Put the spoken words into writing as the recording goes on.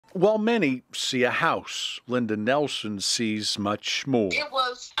While many see a house, Linda Nelson sees much more. It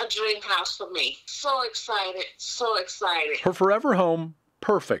was a dream house for me. So excited, so excited. Her forever home,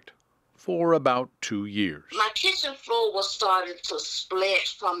 perfect for about 2 years. My kitchen floor was starting to split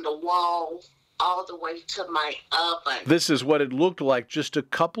from the wall all the way to my oven. This is what it looked like just a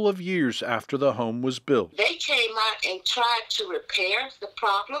couple of years after the home was built. They came out and tried to repair the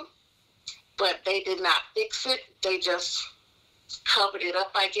problem, but they did not fix it. They just covered it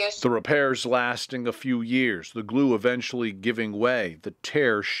up, I guess. The repairs lasting a few years, the glue eventually giving way, the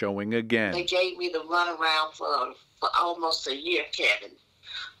tear showing again. They gave me the runaround for almost a year, Kevin.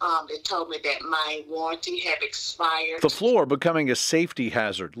 They told me that my warranty had expired. The floor becoming a safety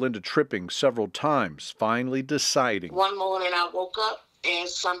hazard, Linda tripping several times, finally deciding. One morning I woke up and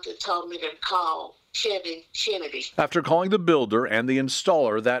something told me to call Kevin Kennedy. After calling the builder and the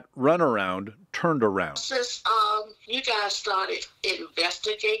installer, that runaround turned around. Since you guys started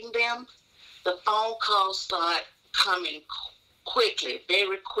investigating them, the phone calls started coming quickly,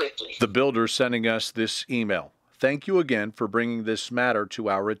 very quickly. The builder sending us this email. Thank you again for bringing this matter to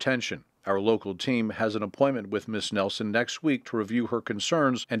our attention. Our local team has an appointment with Ms. Nelson next week to review her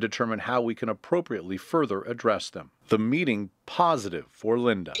concerns and determine how we can appropriately further address them. The meeting positive for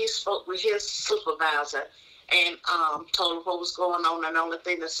Linda. He spoke with his supervisor and told him what was going on, and the only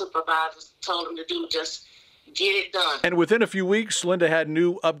thing the supervisor told him to do just get it done. And within a few weeks, Linda had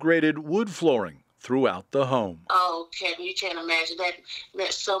new upgraded wood flooring throughout the home. Oh, Kevin, you can't imagine. That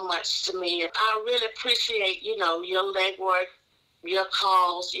meant so much to me. I really appreciate, your legwork, your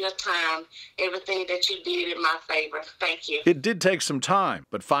calls, your time, everything that you did in my favor. Thank you. It did take some time,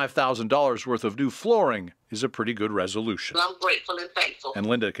 but $5,000 worth of new flooring is a pretty good resolution. I'm grateful and thankful. And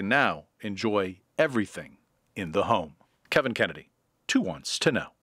Linda can now enjoy everything in the home. Kevin Kennedy, 2 Wants to Know.